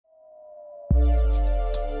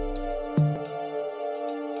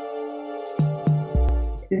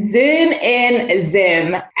Zoom in,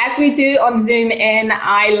 Zim. As we do on Zoom in,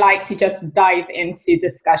 I like to just dive into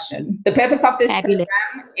discussion. The purpose of this program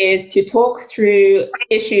is to talk through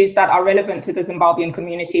issues that are relevant to the Zimbabwean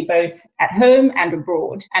community, both at home and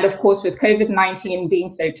abroad. And of course, with COVID-19 being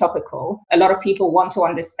so topical, a lot of people want to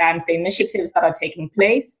understand the initiatives that are taking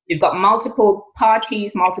place. You've got multiple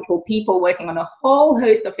parties, multiple people working on a whole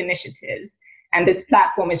host of initiatives. And this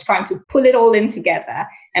platform is trying to pull it all in together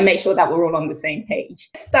and make sure that we're all on the same page.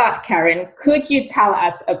 Start, Karen. Could you tell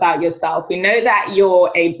us about yourself? We know that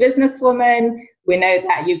you're a businesswoman. We know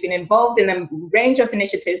that you've been involved in a range of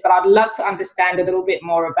initiatives, but I'd love to understand a little bit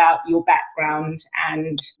more about your background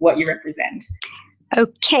and what you represent.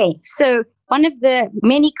 Okay, so one of the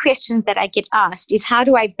many questions that I get asked is, how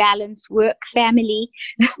do I balance work, family,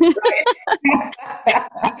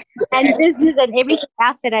 and business and everything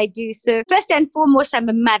else that I do? So first and foremost, I'm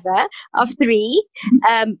a mother of 3,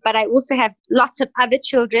 but I also have lots of other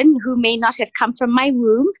children who may not have come from my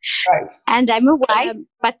womb. Right. And I'm a wife,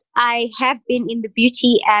 but I have been in the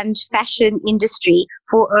beauty and fashion industry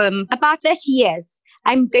for about 30 years.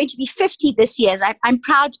 I'm going to be 50 this year. I'm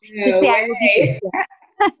proud to say I will be 50.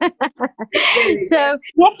 So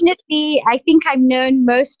definitely, I think I'm known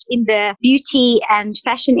most in the beauty and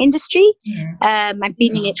fashion industry. I've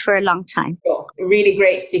been in it for a long time. Really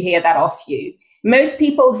great to hear that off you. Most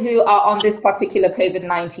people who are on this particular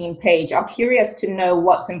COVID-19 page are curious to know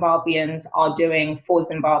what Zimbabweans are doing for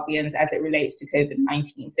Zimbabweans as it relates to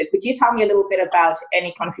COVID-19. So could you tell me a little bit about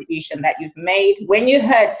any contribution that you've made? When you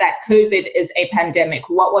heard that COVID is a pandemic,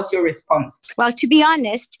 what was your response? Well, to be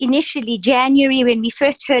honest, initially January, when we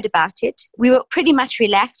first heard about it, we were pretty much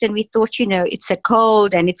relaxed and we thought, it's a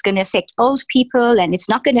cold and it's going to affect old people and it's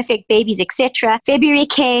not going to affect babies, etc. February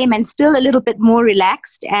came and still a little bit more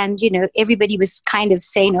relaxed, and, everybody was kind of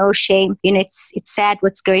saying, oh, shame, it's sad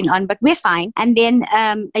what's going on, but we're fine. And then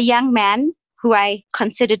a young man who I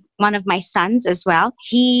considered one of my sons as well,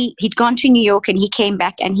 he'd gone to New York and he came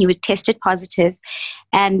back and he was tested positive,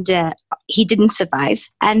 and he didn't survive.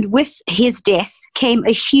 And with his death came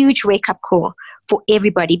a huge wake-up call for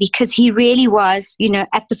everybody, because he really was,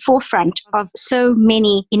 at the forefront of so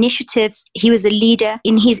many initiatives. He was a leader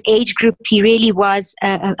in his age group. He really was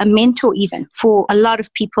a mentor even for a lot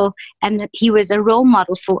of people, and he was a role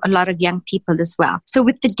model for a lot of young people as well. So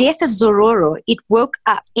with the death of Zororo, it woke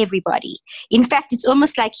up everybody. In fact, it's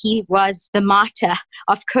almost like he was the martyr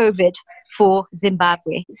of COVID for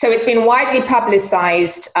Zimbabwe. So it's been widely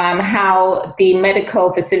publicized how the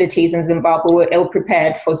medical facilities in Zimbabwe were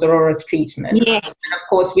ill-prepared for Zororo's treatment. Yes. And of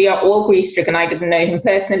course, we are all grief-stricken. I didn't know him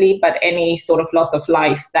personally, but any sort of loss of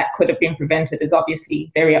life that could have been prevented is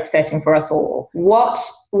obviously very upsetting for us all. What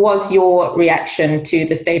was your reaction to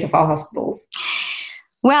the state of our hospitals?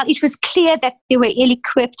 Well, it was clear that they were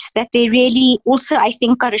ill-equipped, that they really also, I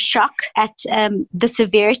think, got a shock at the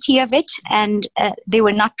severity of it, and they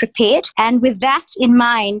were not prepared. And with that in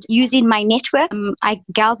mind, using my network, I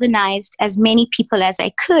galvanized as many people as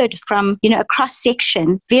I could from, a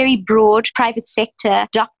cross-section, very broad, private sector,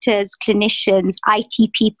 doctors, clinicians,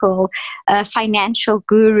 IT people, financial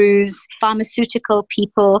gurus, pharmaceutical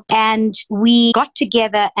people, and we got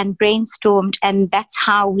together and brainstormed, and that's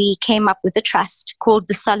how we came up with a trust called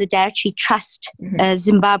the Solidarity Trust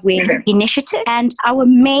Zimbabwe initiative. And our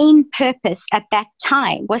main purpose at that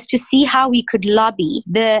time was to see how we could lobby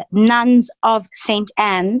the nuns of St.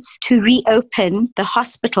 Anne's to reopen the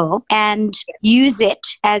hospital and use it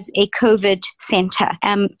as a COVID center.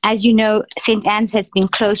 As you know, St. Anne's has been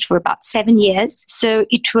closed for about 7 years. So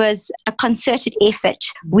it was a concerted effort.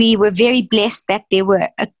 We were very blessed that there were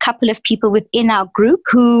a couple of people within our group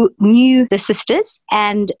who knew the sisters,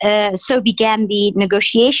 and so began the negotiation,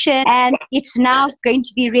 and it's now going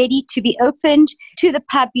to be ready to be opened to the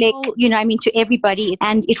public, to everybody,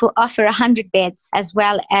 and it will offer 100 beds as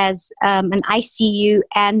well as an ICU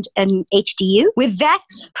and an HDU. With that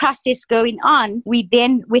process going on, we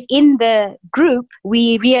then, within the group,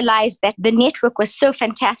 we realized that the network was so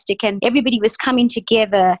fantastic and everybody was coming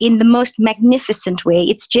together in the most magnificent way.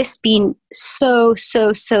 It's just been so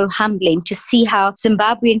humbling to see how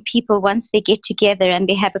Zimbabwean people, once they get together and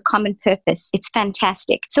they have a common purpose, it's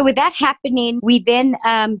fantastic. So with that happening, we then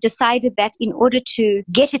decided that in order to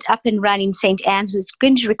get it up and running, St. Anne's was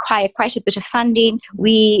going to require quite a bit of funding.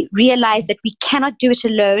 We realized that we cannot do it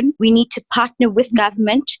alone. We need to partner with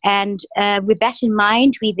government. And with that in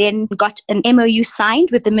mind, we then got an MOU signed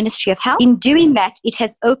with the Ministry of Health. In doing that, it has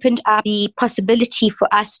has opened up the possibility for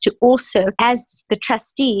us to also, as the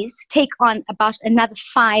trustees, take on about another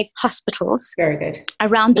 5 hospitals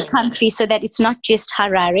around the country, so that it's not just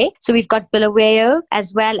Harare. So we've got Bulawayo,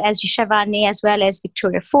 as well as Yishavane, as well as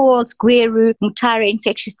Victoria Falls, Gweru, Mutare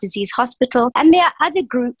Infectious Disease Hospital. And there are other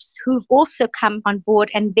groups who've also come on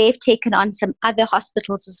board, and they've taken on some other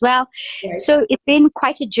hospitals as well. So it's been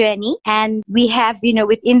quite a journey. And we have,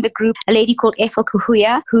 within the group, a lady called Ethel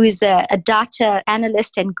Kuhuya, who is a data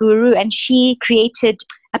analyst and guru, and she created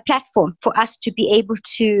a platform for us to be able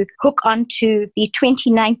to hook onto the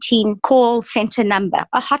 2019 call center number,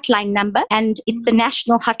 a hotline number, and it's the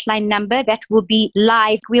national hotline number that will be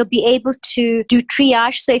live. We'll be able to do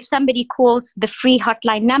triage. So if somebody calls the free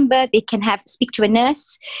hotline number, they can speak to a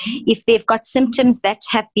nurse. If they've got symptoms that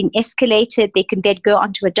have been escalated, they can then go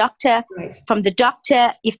onto a doctor. From the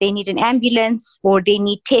doctor, if they need an ambulance or they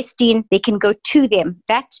need testing, they can go to them.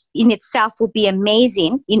 That in itself will be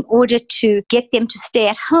amazing in order to get them to stay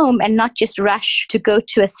at home and not just rush to go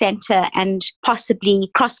to a center and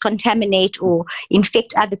possibly cross-contaminate or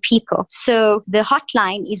infect other people. So the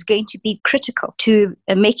hotline is going to be critical to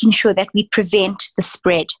making sure that we prevent the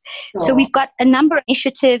spread. So we've got a number of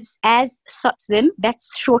initiatives as SOTZIM,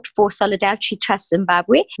 that's short for Solidarity Trust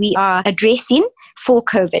Zimbabwe, we are addressing for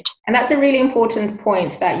COVID. And that's a really important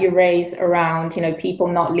point that you raise around, people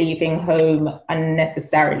not leaving home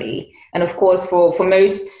unnecessarily. And of course, for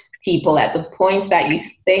most people, at the point that you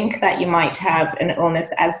think that you might have an illness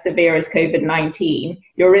as severe as COVID-19,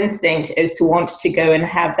 your instinct is to want to go and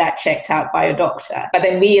have that checked out by a doctor. But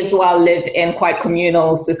then we as well live in quite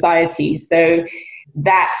communal societies. So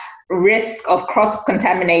that risk of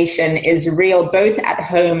cross-contamination is real, both at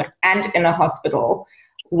home and in a hospital.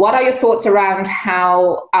 What are your thoughts around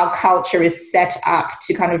how our culture is set up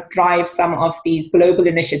to kind of drive some of these global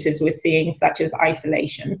initiatives we're seeing, such as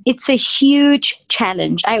isolation? It's a huge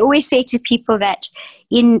challenge. I always say to people that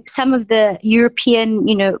in some of the European,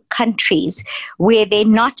 countries where they're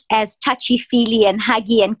not as touchy-feely and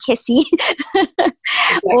huggy and kissy,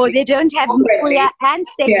 or they don't have Mikuya and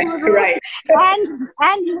Sekuru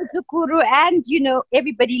and Muzukuru and,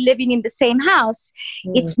 everybody living in the same house,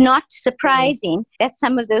 it's not surprising that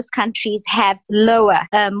some of those countries have lower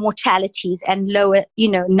mortalities and lower,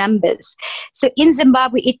 numbers. So in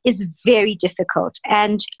Zimbabwe, it is very difficult.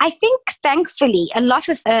 And I think, thankfully, a lot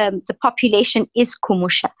of the population is Kumusha.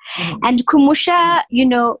 And Kumusha,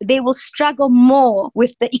 they will struggle more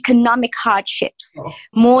with the economic hardships,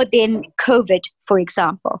 more than COVID, for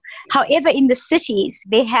example. However, in the cities,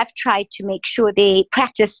 they have tried to make sure they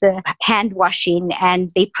practice the hand washing, and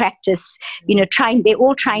they practice, they're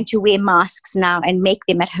all trying to wear masks now and make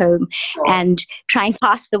them at home and try and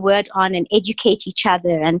pass the word on and educate each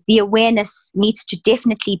other. And the awareness needs to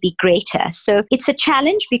definitely be greater. So it's a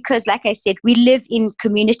challenge because, like I said, we live in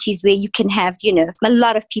communities where you can have, a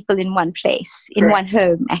lot of people in one place, in one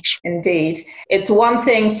home, actually. Indeed. It's one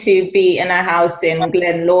thing to be in a house in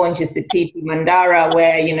Glen Lawn, Jisipiti, Mandara,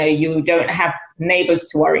 where, you don't have neighbors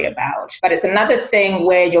to worry about. But it's another thing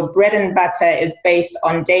where your bread and butter is based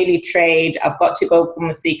on daily trade. I've got to go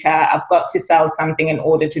Kumusika. I've got to sell something in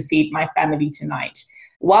order to feed my family tonight.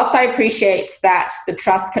 Whilst I appreciate that the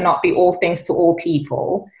trust cannot be all things to all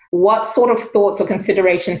people, what sort of thoughts or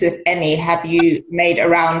considerations, if any, have you made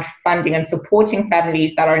around funding and supporting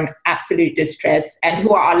families that are in absolute distress and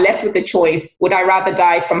who are left with the choice, would I rather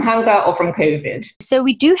die from hunger or from COVID? So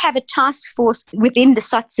we do have a task force within the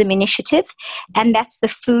SOTZIM initiative, and that's the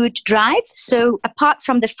food drive. So apart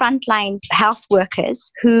from the frontline health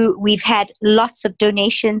workers, who we've had lots of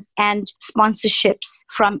donations and sponsorships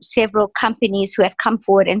from several companies who have come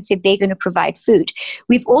forward and said they're going to provide food,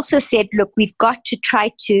 we've also said, look, we've got to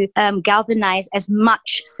try to galvanize as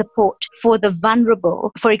much support for the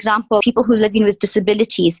vulnerable. For example, people who are living with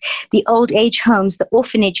disabilities, the old age homes, the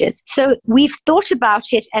orphanages. So we've thought about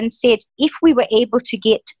it and said, if we were able to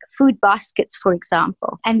get food baskets, for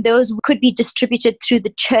example, and those could be distributed through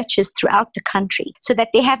the churches throughout the country, so that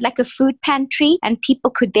they have like a food pantry and people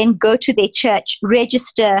could then go to their church,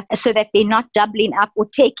 register so that they're not doubling up or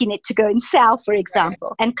taking it to go and sell, for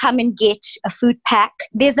example, and come and get a food pack.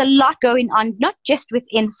 There's a lot going on, not just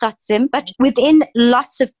within SOTZIM, but within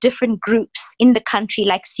lots of different groups in the country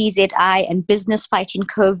like CZI and Business Fighting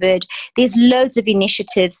COVID. There's loads of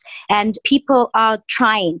initiatives and people are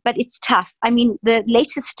trying, but it's tough. I mean, the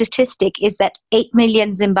latest statistic is that 8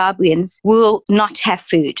 million Zimbabweans will not have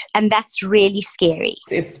food, and that's really scary.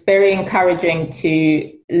 It's very encouraging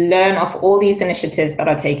to learn of all these initiatives that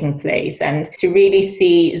are taking place and to really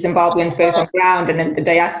see Zimbabweans both on ground and in the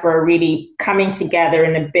diaspora really coming together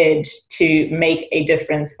in a bid to make a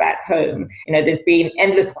difference back home. You know, there's been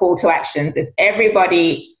endless call to actions. If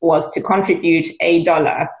everybody was to contribute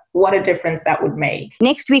 $1, what a difference that would make.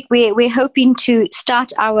 Next week, we're hoping to start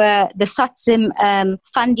the SOTZIM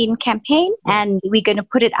funding campaign, and we're going to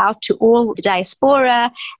put it out to all the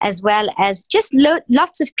diaspora, as well as just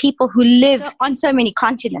lots of people who live on so many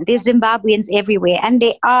continents. There's Zimbabweans everywhere, and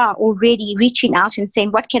they are already reaching out and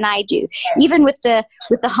saying, what can I do? Even with the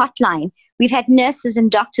hotline. We've had nurses and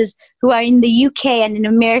doctors who are in the UK and in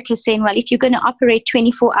America saying, well, if you're going to operate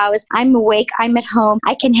 24 hours, I'm awake, I'm at home,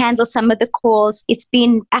 I can handle some of the calls. It's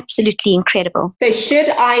been absolutely incredible. So should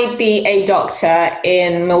I be a doctor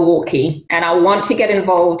in Milwaukee and I want to get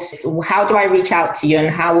involved, how do I reach out to you and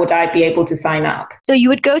how would I be able to sign up? So you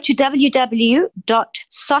would go to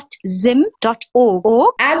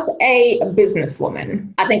www.sotzim.org. As a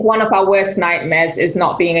businesswoman, I think one of our worst nightmares is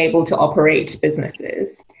not being able to operate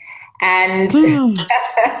businesses. And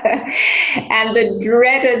and the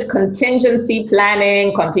dreaded contingency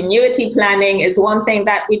planning, continuity planning is one thing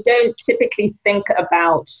that we don't typically think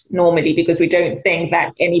about normally because we don't think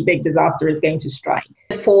that any big disaster is going to strike.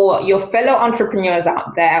 For your fellow entrepreneurs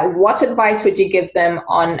out there, what advice would you give them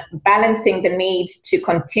on balancing the need to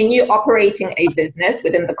continue operating a business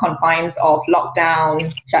within the confines of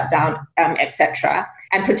lockdown, shutdown, etc.,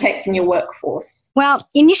 and protecting your workforce? Well,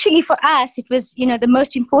 initially for us, it was, the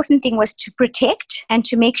most important thing was to protect and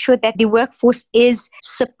to make sure that the workforce is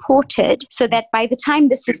supported so that by the time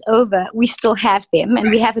this is over, we still have them and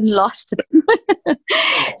we haven't lost them.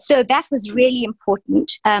 So that was really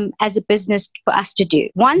important as a business for us to do.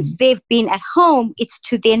 Once they've been at home, it's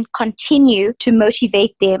to then continue to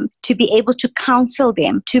motivate them, to be able to counsel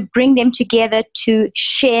them, to bring them together, to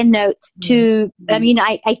share notes,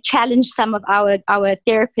 I challenge some of our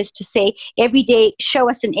therapists to say, every day, show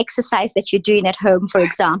us an exercise that you're doing at home, for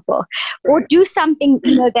example, or do something,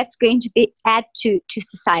 that's going to add to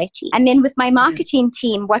society. And then with my marketing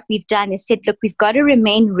team, what we've done is said, look, we've got to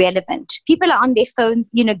remain relevant. People are on their phones,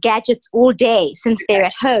 gadgets all day since they're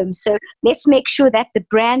at home. So let's make sure that the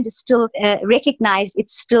brand is still recognized,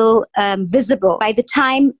 it's still visible. By the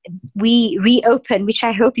time we reopen, which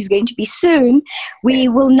I hope is going to be soon, we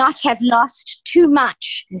will not have lost too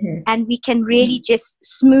much, and we can really just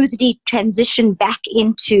smoothly transition back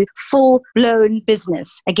into full-blown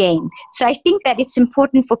business again. So I think that it's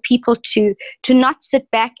important for people to not sit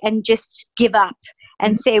back and just give up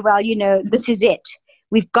and say, well, this is it.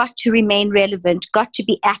 We've got to remain relevant, got to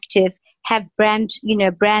be active, have brand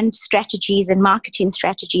strategies and marketing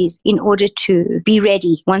strategies in order to be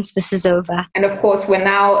ready once this is over. And of course, we're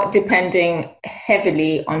now depending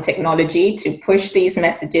heavily on technology to push these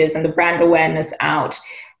messages and the brand awareness out.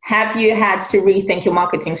 Have you had to rethink your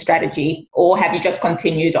marketing strategy, or have you just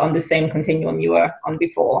continued on the same continuum you were on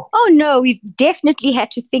before? Oh, no, we've definitely had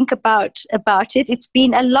to think about it. It's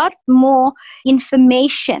been a lot more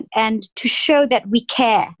information and to show that we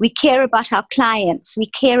care. We care about our clients. We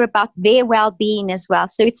care about their well-being as well.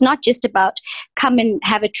 So it's not just about come and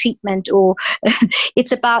have a treatment, or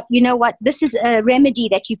it's about, this is a remedy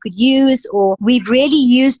that you could use, or we've really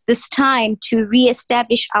used this time to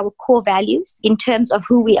reestablish our core values in terms of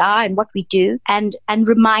who we are and what we do, and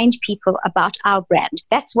remind people about our brand.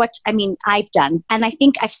 That's what I've done. And I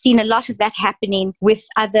think I've seen a lot of that happening with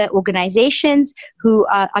other organizations who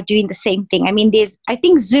are doing the same thing. I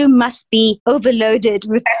think Zoom must be overloaded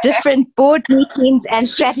with different board meetings and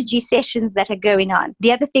strategy sessions that are going on.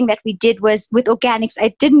 The other thing that we did was with organics.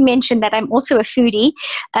 I didn't mention that I'm also a foodie.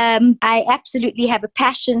 I absolutely have a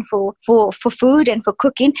passion for food and for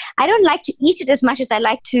cooking. I don't like to eat it as much as I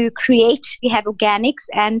like to create. We have organics.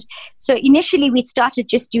 And so initially we started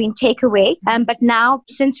just doing takeaway. But now,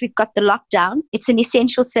 since we've got the lockdown, it's an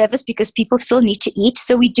essential service because people still need to eat.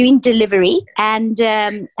 So we're doing delivery, and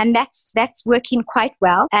that's working quite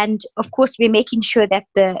well. And of course, we're making sure that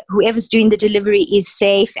whoever's doing the delivery is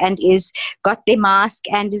safe and is got their mask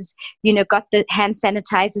and is got the hand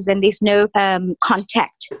sanitizers, and there's no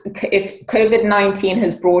contact. If COVID-19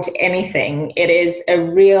 has brought anything, it is a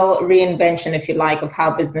real reinvention, if you like, of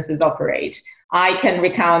how businesses operate. I can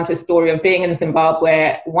recount a story of being in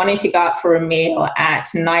Zimbabwe, wanting to go out for a meal at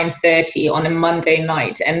 9:30 on a Monday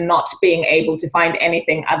night and not being able to find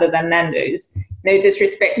anything other than Nando's. No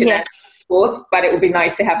disrespect to Nando's, of course, but it would be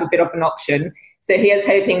nice to have a bit of an option. So here's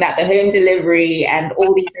hoping that the home delivery and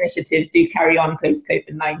all these initiatives do carry on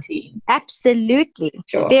post-COVID-19. Absolutely.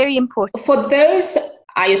 Sure. It's very important. For those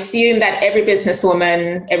I assume that every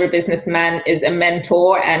businesswoman, every businessman is a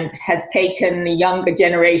mentor and has taken younger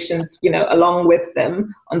generations, along with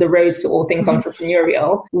them on the road to all things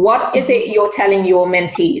entrepreneurial. What is it you're telling your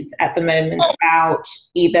mentees at the moment about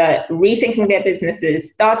either rethinking their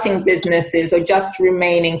businesses, starting businesses, or just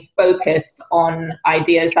remaining focused on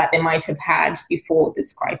ideas that they might have had before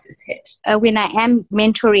this crisis hit? When I am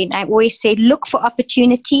mentoring, I always say, look for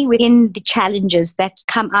opportunity within the challenges that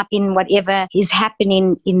come up in whatever is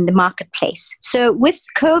happening in the marketplace. So with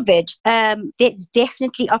COVID, there's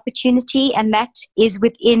definitely opportunity, and that is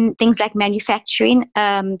within things like manufacturing.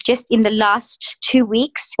 Just in the last 2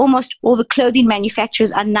 weeks, almost all the clothing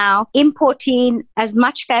manufacturers are now importing as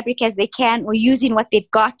much fabric as they can, or using what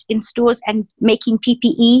they've got in stores and making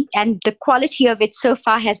PPE. And the quality of it so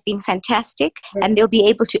far has been fantastic, and they'll be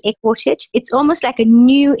able to export it. It's almost like a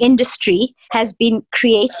new industry has been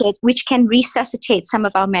created, which can resuscitate some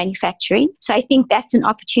of our manufacturing. So I think that's an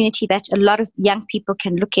opportunity that a lot of young people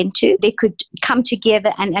can look into. They could come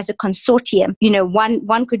together, and as a consortium,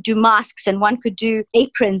 one could do masks, and one could do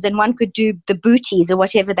aprons, and one could do the booties, or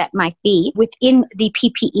whatever that might be within the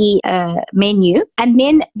PPE menu. And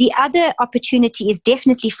then the other opportunity is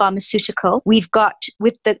definitely pharmaceutical. We've got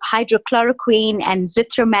with the hydrochloroquine and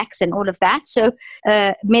Zithromax and all of that. So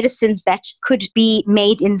medicines that could be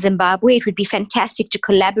made in Zimbabwe. It would be fantastic to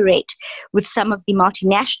collaborate with some of the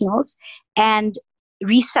multinationals and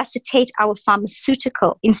resuscitate our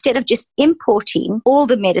pharmaceutical. Instead of just importing all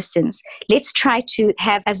the medicines, let's try to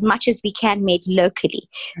have as much as we can made locally,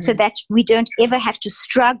 so that we don't ever have to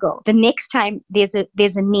struggle the next time there's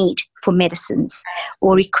a need for medicines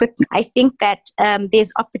or equipment. I think that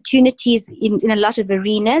there's opportunities in a lot of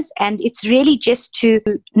arenas, and it's really just to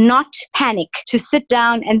not panic, to sit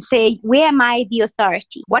down and say, where am I the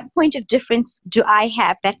authority? What point of difference do I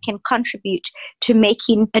have that can contribute to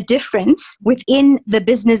making a difference within the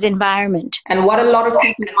business environment? And what a lot of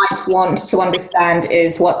people might want to understand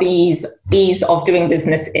is what the ease of doing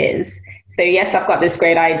business is. So yes, I've got this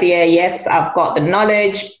great idea. Yes, I've got the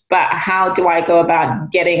knowledge, but how do I go about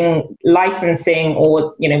getting licensing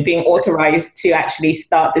or, being authorized to actually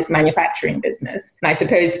start this manufacturing business? And I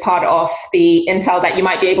suppose part of the intel that you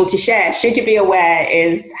might be able to share, should you be aware,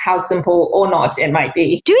 is how simple or not it might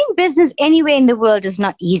be. Doing business anywhere in the world is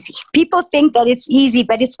not easy. People think that it's easy,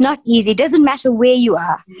 but it's not easy. It doesn't matter where you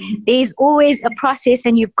are. There's always a process,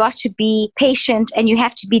 and you've got to be patient, and you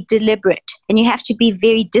have to be deliberate, and you have to be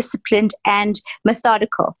very disciplined and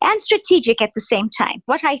methodical and strategic at the same time.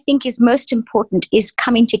 What I think is most important is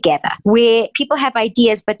coming together, where people have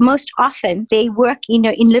ideas, but most often they work, in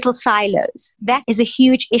little silos. That is a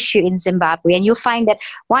huge issue in Zimbabwe, and you'll find that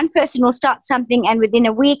one person will start something, and within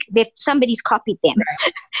a week, somebody's copied them.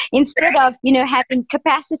 Right. Instead of having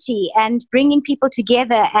capacity and bringing people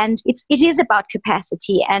together, and it is about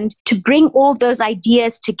capacity, and to bring all those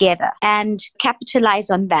ideas together and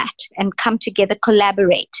capitalize on that and come together,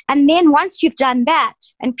 collaborate. And then once you've done that,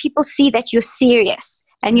 and people see that you're serious,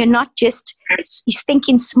 and you're not just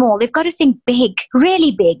thinking small, they've got to think big,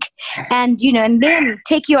 really big. And, and then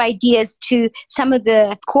take your ideas to some of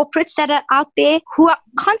the corporates that are out there who are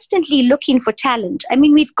constantly looking for talent. I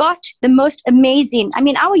mean, we've got the most amazing,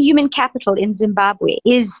 our human capital in Zimbabwe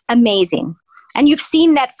is amazing. And you've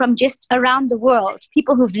seen that from just around the world,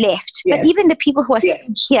 people who've left, but even the people who are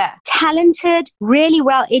sitting here, talented, really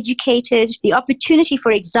well educated. The opportunity,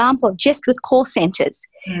 for example, just with call centers,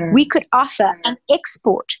 we could offer and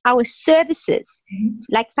export our services,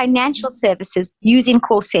 like financial services, using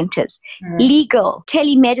call centers, legal,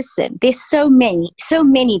 telemedicine. There's so many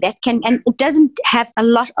that can, and it doesn't have a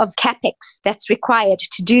lot of capex that's required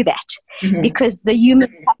to do that, because the human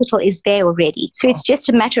capital is there already. So it's just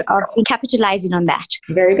a matter of capitalizing on that.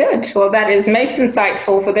 Very good. Well, that is most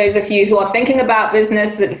insightful for those of you who are thinking about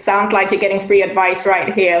business. It sounds like you're getting free advice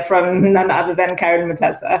right here from none other than Karen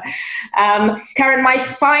Mutasa. Karen, my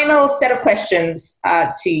final set of questions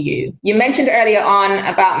to you. You mentioned earlier on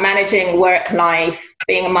about managing work life,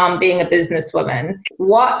 being a mom, being a businesswoman.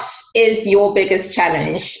 What is your biggest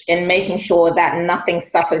challenge in making sure that nothing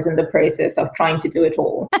suffers in the process of trying to do it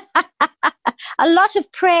all? A lot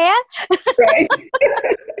of prayer. Right.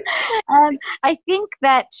 I think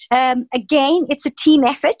that, again, it's a team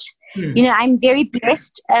effort. You know, I'm very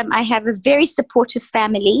blessed. I have a very supportive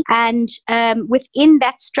family, and within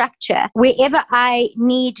that structure, wherever I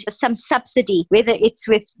need some subsidy, whether it's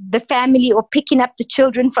with the family or picking up the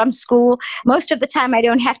children from school, most of the time I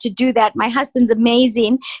don't have to do that. My husband's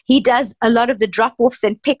amazing. He does a lot of the drop-offs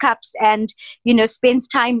and pickups, and, you know, spends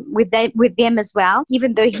time with them as well,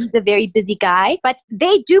 even though he's a very busy guy. But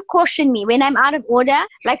they do caution me when I'm out of order.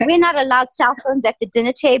 Like, we're not allowed cell phones at the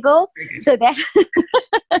dinner table, so that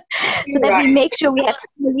we make sure we have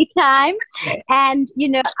family time. And, you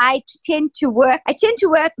know, I tend to work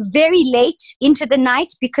very late into the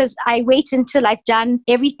night, because I wait until I've done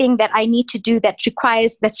everything that I need to do that's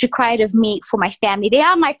required of me for my family. They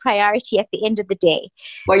are my priority at the end of the day.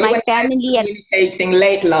 Well, you my were family communicating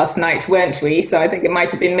late last night, weren't we? So I think it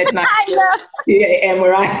might have been midnight. 2 a.m.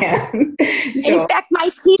 where I am. Sure. In fact, my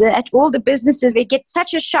team at all the businesses, they get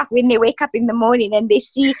such a shock when they wake up in the morning and they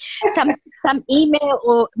see some email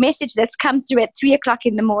or message that's come through at 3:00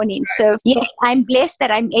 in the morning. So yes, I'm blessed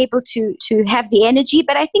that I'm able to have the energy,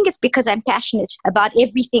 but I think it's because I'm passionate about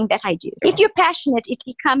everything that I do. If you're passionate, it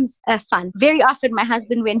becomes fun. Very often my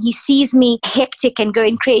husband, when he sees me hectic and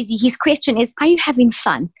going crazy, his question is, "Are you having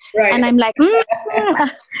fun?" Right. And I'm like,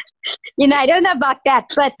 you know, I don't know about that,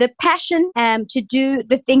 but the passion to do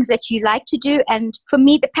the things that you like to do, and for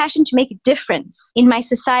me, the passion to make a difference in my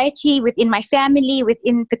society, within my family,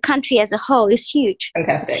 within the country as a whole, is huge.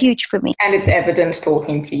 Fantastic. It's huge for me. And it's evident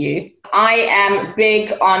talking to you. I am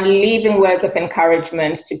big on leaving words of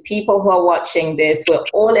encouragement to people who are watching this. We're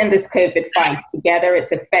all in this COVID fight together.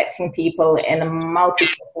 It's affecting people in a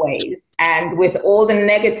multitude of ways. And with all the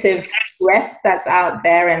negative press that's out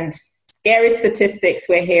there and scary statistics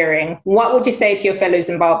we're hearing, what would you say to your fellow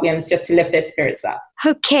Zimbabweans just to lift their spirits up?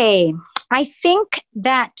 Okay. I think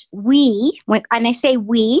that and I say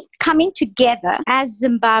we, coming together as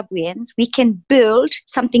Zimbabweans, we can build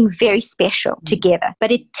something very special together.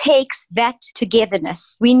 But it takes that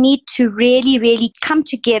togetherness. We need to really, really come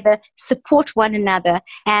together, support one another,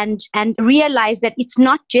 and realize that it's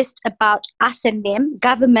not just about us and them,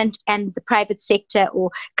 government and the private sector,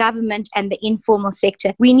 or government and the informal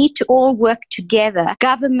sector. We need to all work together,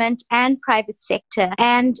 government and private sector,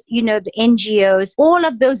 and, you know, the NGOs, all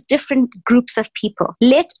of those different groups of people.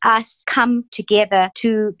 Let us come together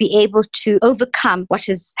to be able to overcome what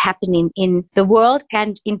is happening in the world,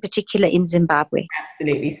 and in particular in Zimbabwe.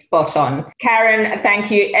 Absolutely spot on. Karen,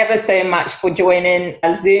 thank you ever so much for joining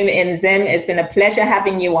Zoom in Zim. It's been a pleasure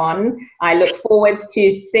having you on. I look forward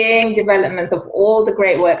to seeing developments of all the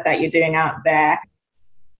great work that you're doing out there.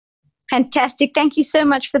 Fantastic. Thank you so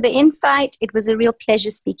much for the invite. It was a real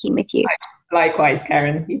pleasure speaking with you. Likewise,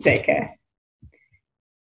 Karen. You take care.